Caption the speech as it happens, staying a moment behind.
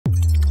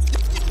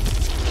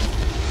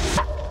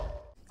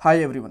Hi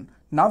everyone.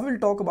 Now we'll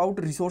talk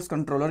about resource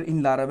controller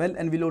in Laravel,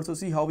 and we'll also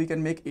see how we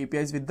can make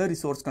APIs with the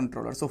resource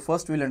controller. So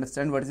first we'll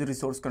understand what is the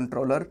resource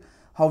controller,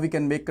 how we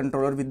can make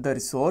controller with the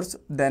resource.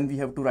 Then we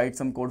have to write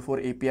some code for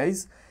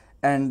APIs,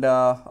 and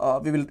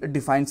we will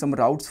define some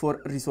routes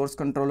for resource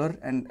controller,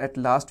 and at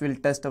last we'll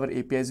test our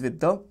APIs with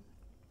the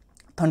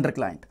Thunder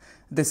client.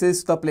 This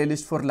is the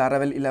playlist for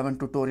Laravel 11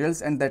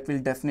 tutorials, and that will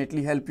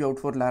definitely help you out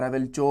for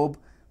Laravel job,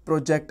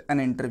 project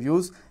and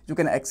interviews. You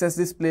can access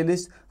this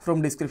playlist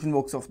from description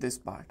box of this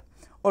part.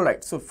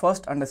 Alright, so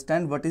first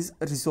understand what is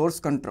resource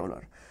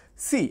controller.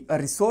 See, a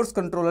resource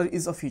controller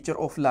is a feature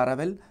of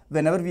Laravel.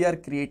 Whenever we are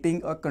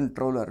creating a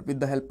controller with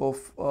the help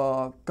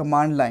of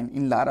command line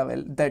in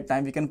Laravel, that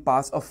time we can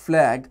pass a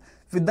flag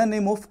with the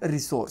name of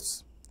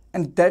resource,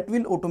 and that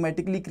will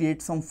automatically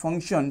create some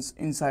functions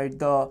inside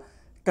the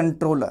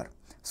controller,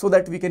 so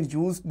that we can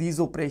use these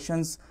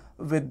operations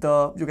with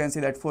the, you can say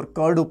that for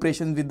CURD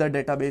operations with the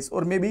database,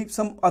 or maybe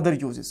some other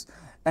uses.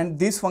 And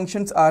these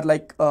functions are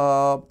like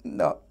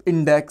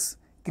index,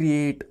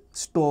 create,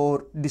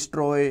 store,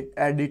 destroy,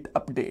 edit,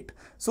 update.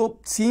 So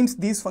seems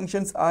these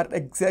functions are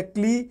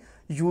exactly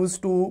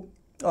used to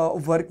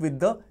work with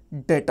the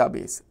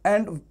database.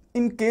 And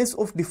in case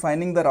of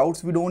defining the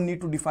routes, we don't need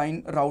to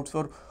define routes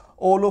for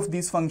all of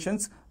these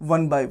functions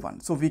one by one.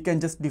 So we can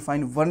just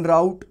define one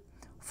route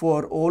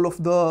for all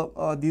of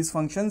the these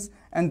functions,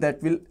 and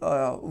that will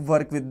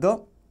work with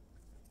the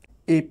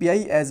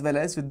API as well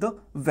as with the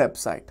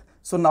website.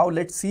 So now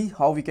let's see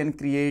how we can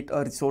create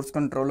a resource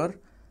controller.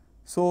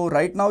 So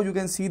right now you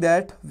can see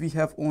that we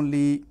have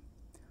only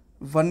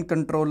one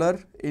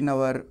controller in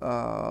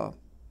our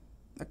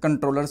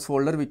controllers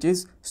folder, which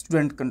is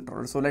student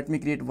controller. So let me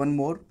create one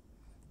more,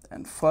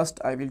 and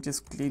first I will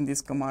just clean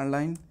this command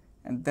line,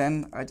 and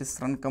then I just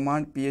run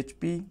command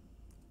php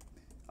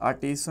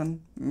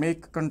artisan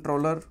make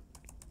controller,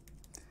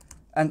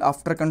 and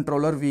after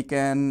controller we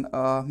can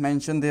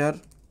mention there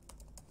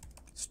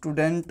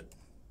student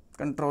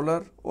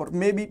controller, or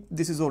maybe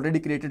this is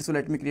already created, so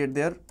let me create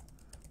there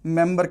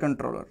member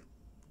controller.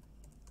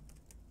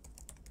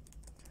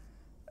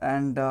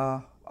 And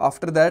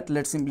after that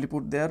let's simply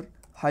put there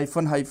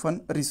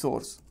hyphen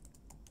resource.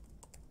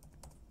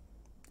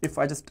 If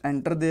I just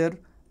enter there,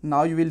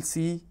 now you will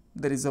see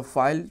there is a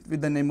file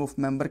with the name of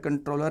member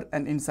controller,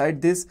 and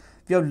inside this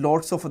we have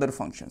lots of other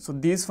functions. So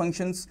these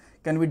functions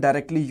can be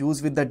directly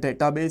used with the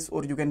database,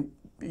 or you can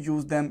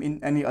use them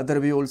in any other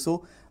way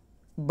also.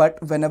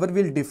 But whenever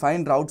we'll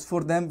define routes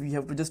for them, we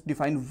have to just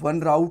define one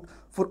route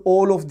for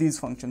all of these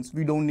functions.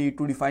 We don't need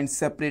to define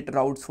separate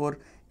routes for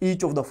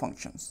each of the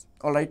functions.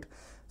 All right.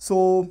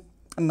 So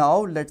now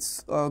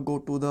let's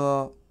go to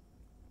the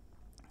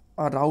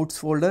routes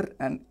folder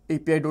and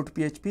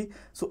api.php.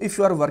 So if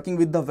you are working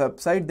with the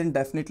website, then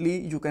definitely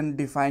you can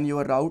define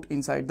your route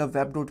inside the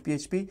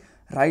web.php.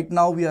 Right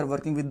now we are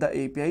working with the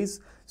APIs,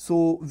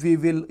 so we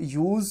will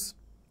use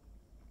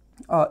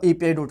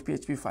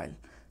api.php file.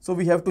 So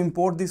we have to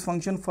import this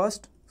function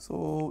first.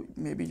 So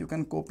maybe you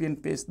can copy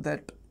and paste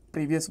that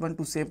previous one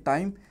to save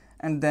time,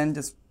 and then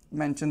just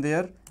mention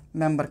there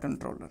member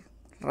controller,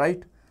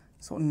 right?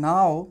 So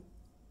now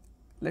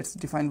let's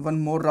define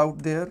one more route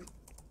there.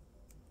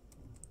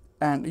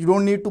 And you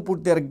don't need to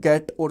put their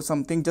get or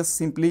something, just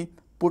simply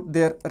put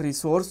their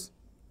resource,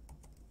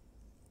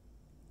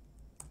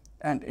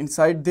 and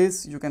inside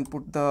this you can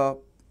put the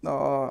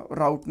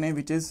route name,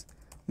 which is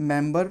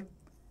member,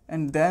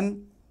 and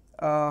then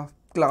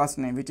class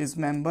name, which is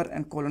member,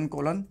 and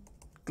colon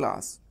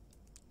class.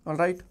 All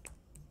right.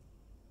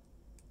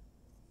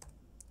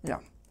 Yeah.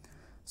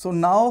 So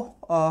now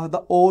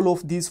all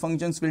of these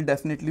functions will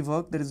definitely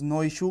work. There is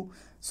no issue.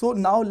 So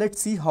now let's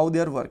see how they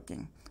are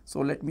working. So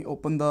let me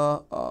open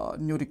the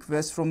new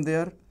request from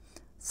there,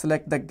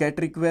 select the get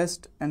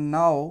request, and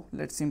now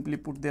let's simply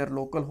put their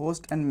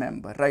localhost and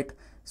member, right?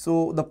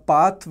 So the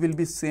path will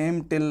be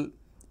same till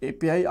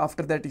API.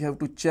 After that you have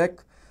to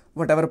check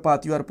whatever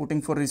path you are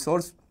putting for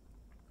resource,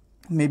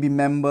 maybe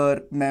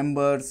member,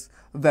 members,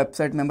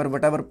 website member,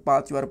 whatever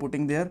path you are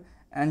putting there,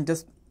 and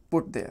just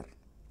put there.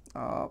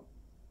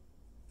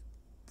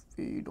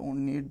 We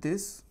don't need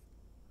this.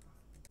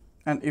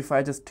 And if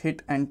I just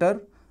hit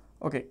enter,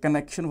 okay,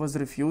 connection was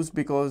refused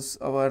because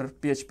our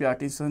PHP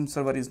artisan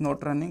server is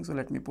not running. So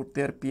let me put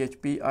there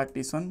PHP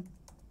artisan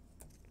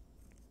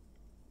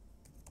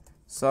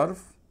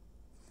serve.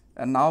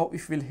 And now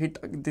if we'll hit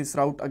this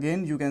route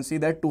again, you can see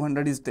that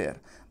 200 is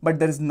there, but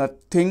there is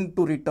nothing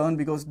to return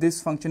because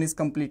this function is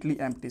completely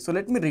empty. So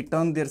let me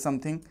return there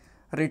something,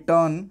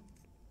 return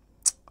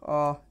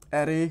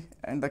array,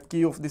 and the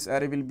key of this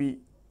array will be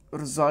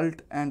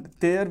result, and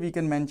there we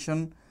can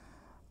mention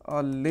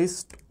a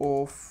list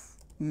of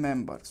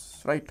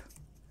members, right?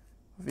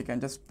 We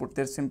can just put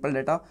their simple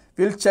data.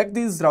 We'll check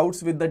these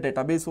routes with the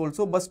database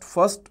also, but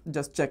first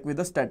just check with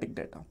the static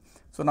data.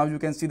 So now you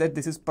can see that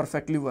this is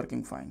perfectly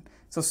working fine.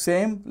 So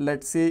same,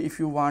 let's say if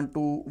you want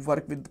to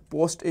work with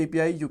post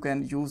API, you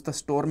can use the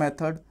store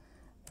method,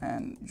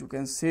 and you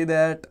can say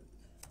that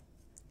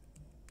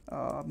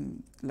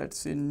let's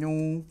say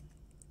new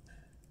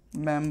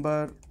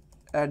member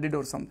added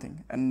or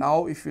something. And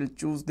now if we'll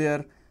choose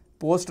their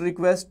post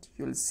request,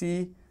 you'll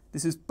see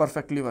this is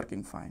perfectly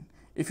working fine.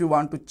 If you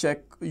want to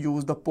check,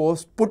 use the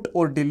post, put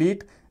or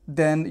delete,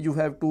 then you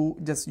have to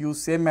just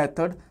use same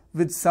method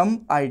with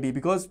some ID,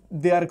 because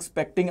they are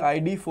expecting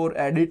ID for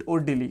edit or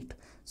delete.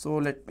 So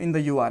in the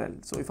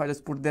URL, so if I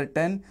just put there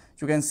 10,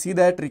 you can see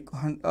that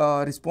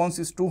response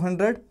is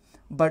 200,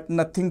 but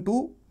nothing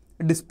to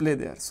display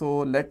there. So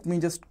let me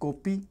just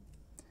copy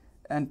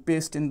and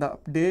paste in the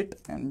update,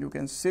 and you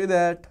can say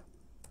that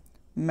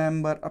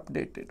member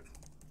updated,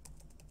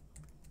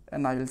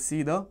 and I will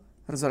see the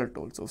result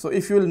also. So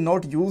if you will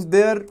not use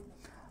their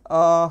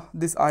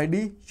this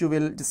ID, you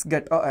will just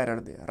get a error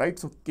there, right?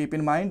 So keep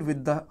in mind,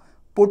 with the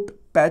put,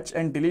 patch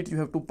and delete, you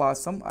have to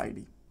pass some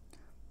ID.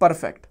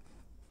 Perfect.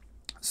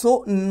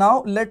 So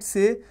now let's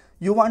say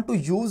you want to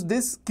use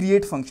this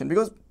create function,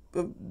 because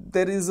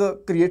there is a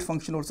create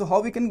function also.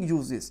 How we can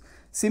use this?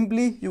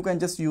 Simply you can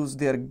just use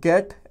their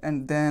get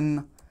and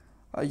then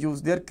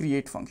use their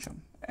create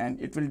function, and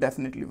it will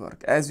definitely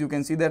work. As you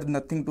can see, there's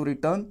nothing to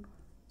return.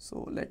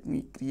 So let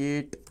me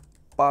create,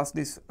 pass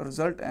this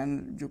result,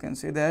 and you can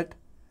say that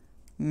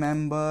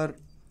member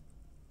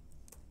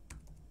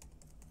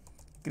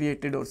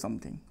created or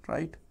something,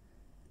 right?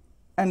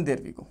 And there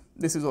we go.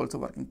 This is also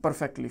working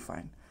perfectly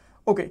fine.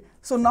 Okay,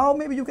 so now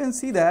maybe you can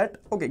see that,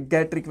 okay,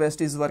 get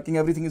request is working,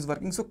 everything is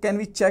working. So can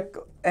we check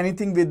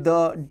anything with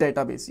the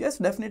database? Yes,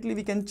 definitely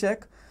we can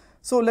check.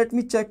 So let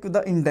me check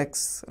the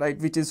index, right,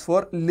 which is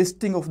for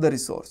listing of the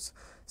resource.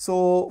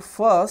 So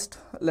first,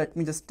 let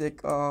me just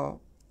take a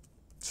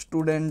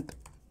student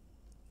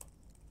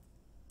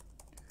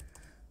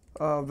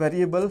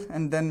variable,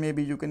 and then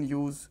maybe you can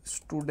use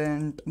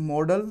student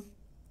model.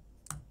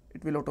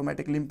 It will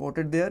automatically import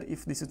it there.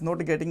 If this is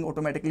not getting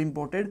automatically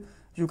imported,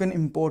 you can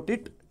import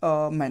it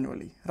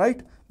manually,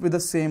 right, with the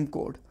same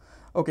code.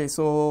 Okay,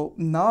 so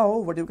now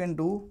what you can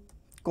do,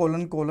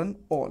 colon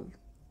all,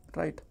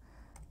 right,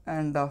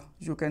 and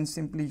you can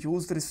simply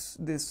use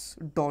this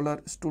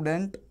dollar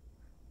student,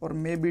 or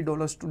maybe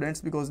dollar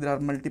students, because there are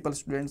multiple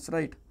students,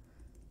 right?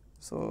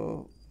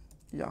 So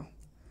yeah,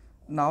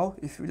 now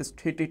if you just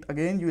hit it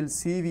again, you will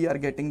see we are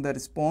getting the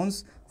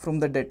response from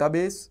the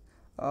database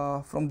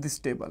from this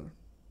table,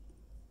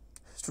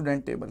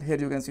 student table. Here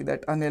you can see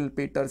that Anil,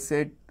 Peter,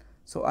 Sid.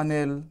 So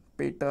Anil,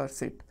 Peter,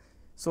 Sid.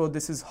 So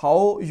this is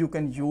how you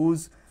can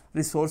use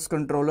resource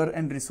controller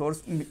and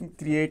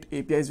create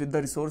APIs with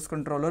the resource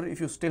controller. If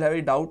you still have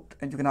a doubt,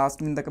 and you can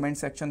ask me in the comment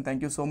section.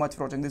 Thank you so much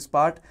for watching this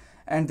part,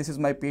 and this is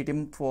my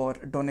Paytm for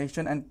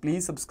donation. And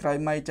please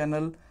subscribe my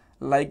channel,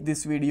 like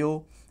this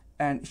video,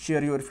 and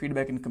share your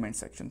feedback in comment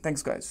section.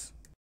 Thanks guys.